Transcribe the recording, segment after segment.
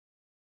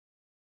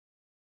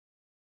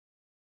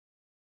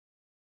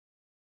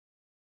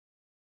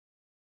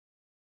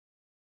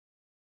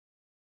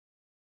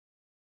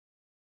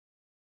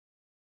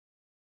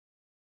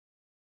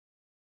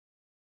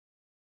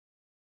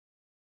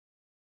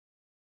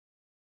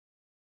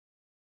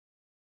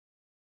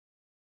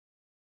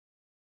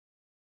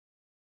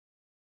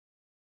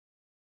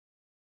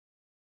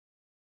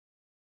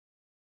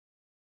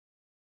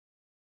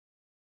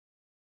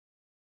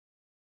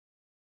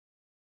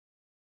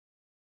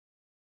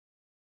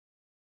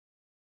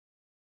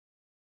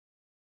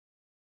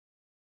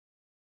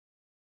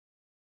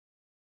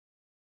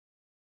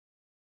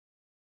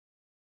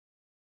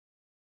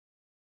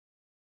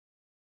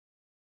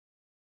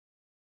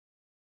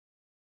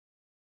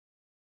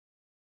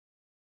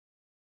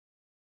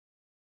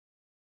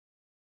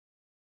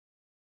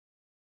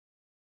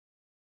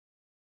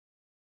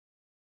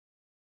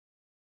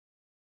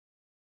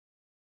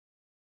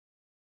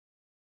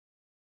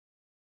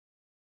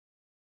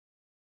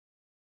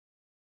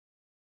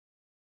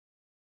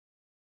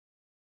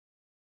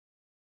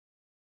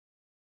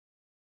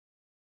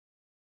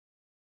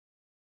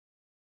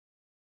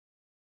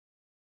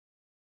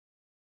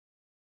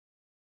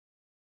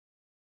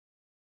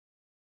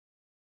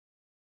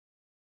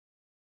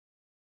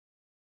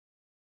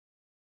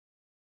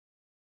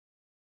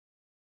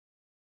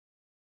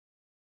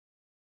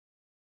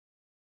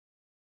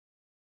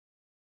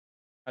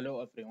Hello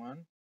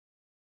everyone.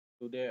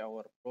 Today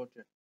our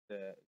project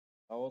is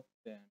about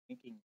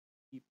making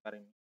key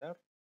parameter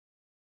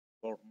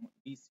for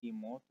DC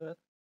motor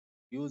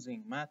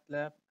using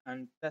MATLAB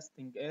and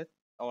testing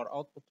our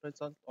output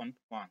result on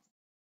QUANCER.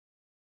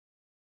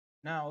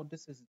 Now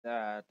this is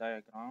the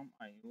diagram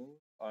I use.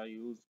 I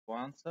use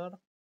QUANCER.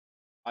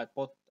 I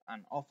put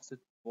an offset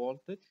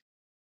voltage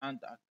and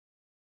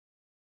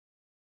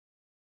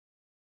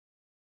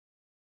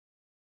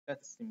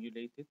let's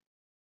simulate it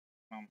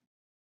from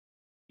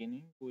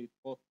beginning. We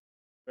put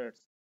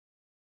first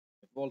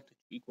the voltage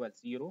equals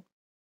 0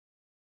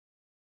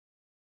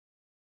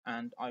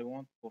 and I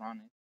want to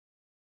run it.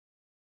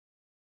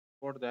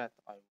 For that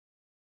I will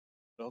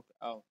log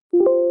out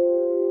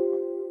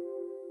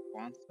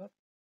QUANCER.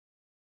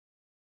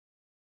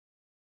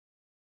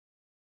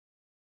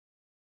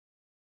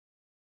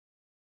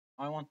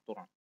 I want to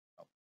run.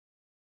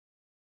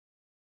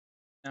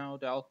 Now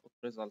the output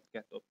result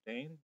get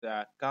obtained.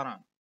 The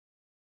current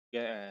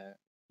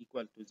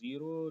equal to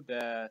 0.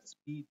 The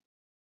speed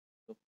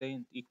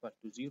obtained equal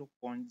to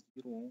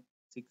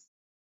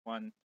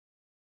 0.061.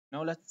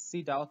 Now let's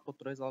see the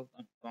output result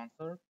on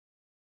QUANCER.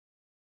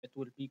 It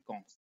will be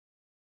constant.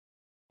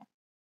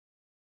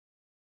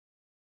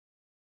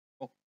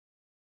 Okay.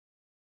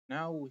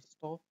 Now we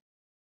stop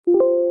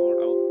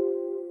our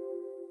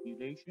output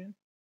simulation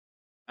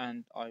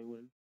and I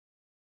will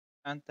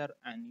enter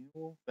a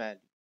new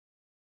value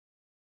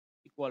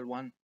equal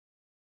 1,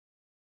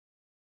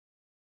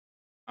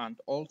 and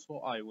also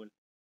I will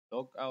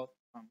log out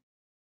from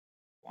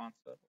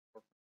QUANCER.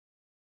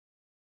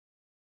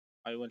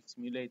 I will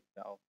simulate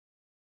the output.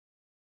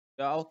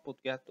 The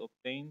output get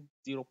obtained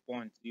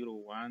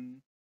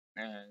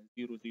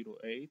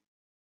 0.01008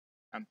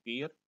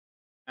 ampere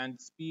and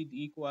speed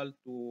equal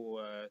to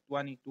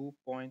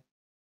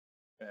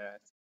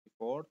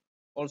 22.64.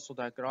 Also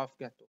the graph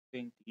get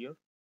obtained here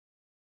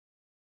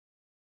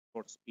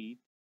for speed.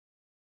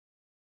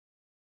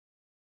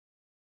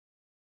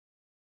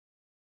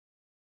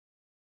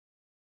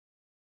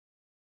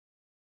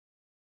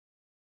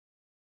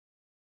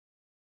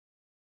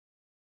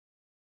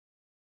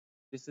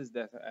 This is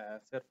the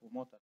servo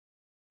motor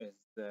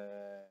is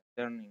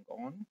turning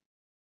on.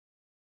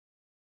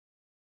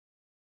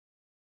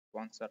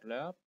 QUANCER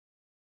lab.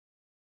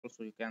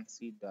 Also you can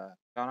see the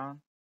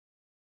current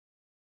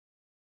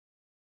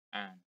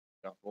and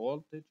the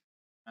voltage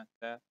and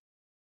the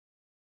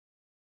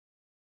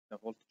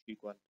voltage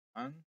equal to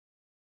 1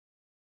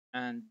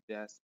 and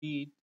the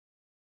speed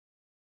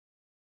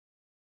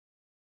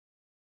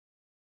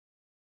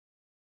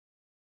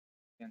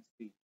you can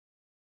see.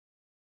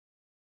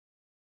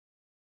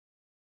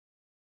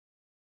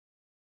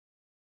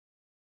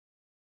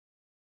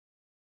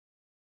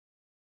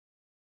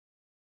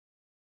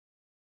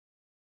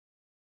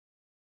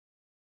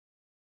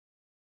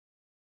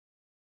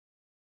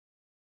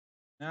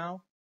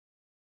 Now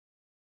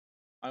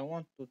I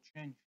want to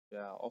change the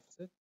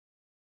offset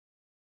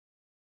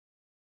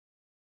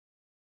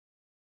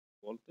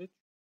voltage.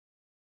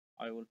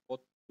 I will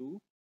put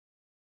 2.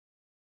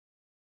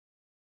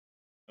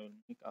 I will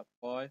make a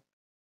 5.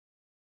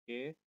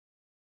 Okay.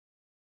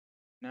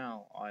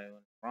 Now I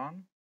will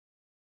run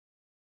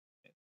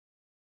it.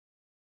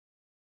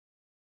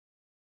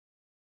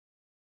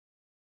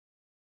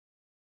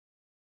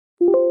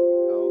 So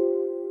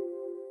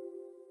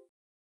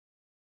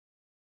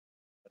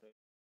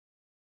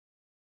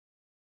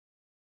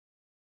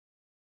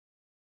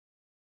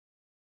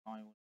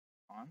I will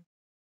run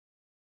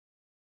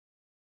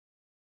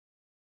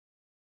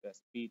the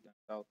speed and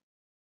output.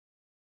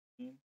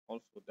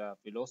 Also the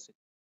velocity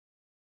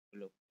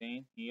will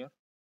obtain here.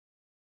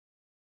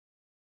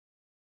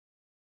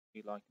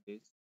 Be like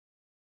this.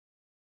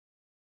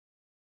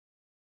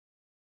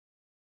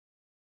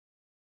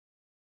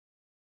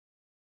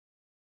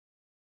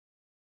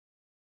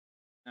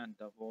 And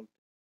the voltage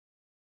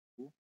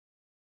to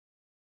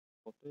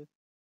put it.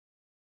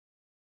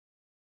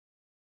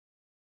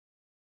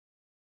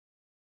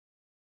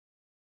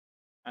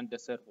 And the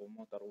servo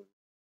motor will.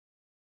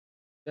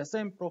 The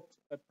same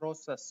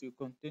process you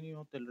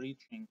continue till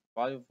reaching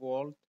 5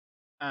 volt,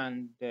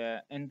 and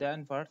in the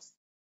inverse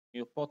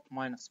you put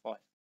 -5.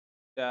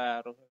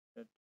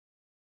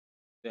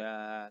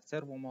 The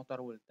servo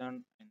motor will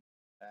turn in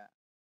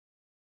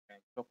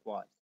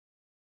clockwise,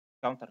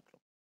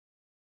 counterclockwise.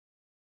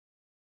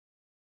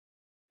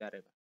 The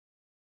reverse.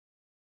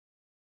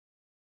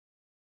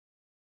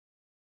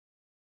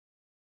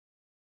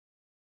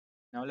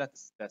 Now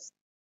let's test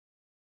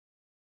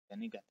the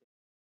negative.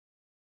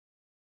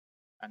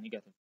 A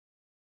negative.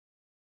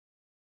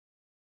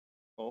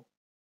 So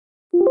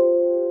I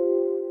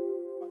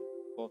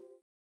put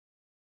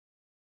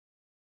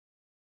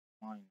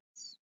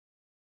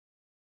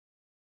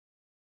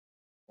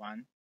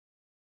 -1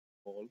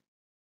 volt.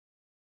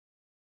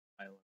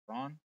 I will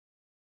run.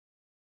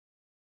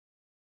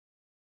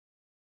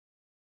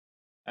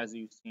 As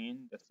you've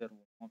seen, the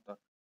servo motor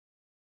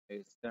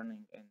is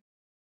turning in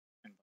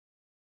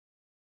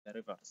the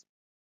reverse.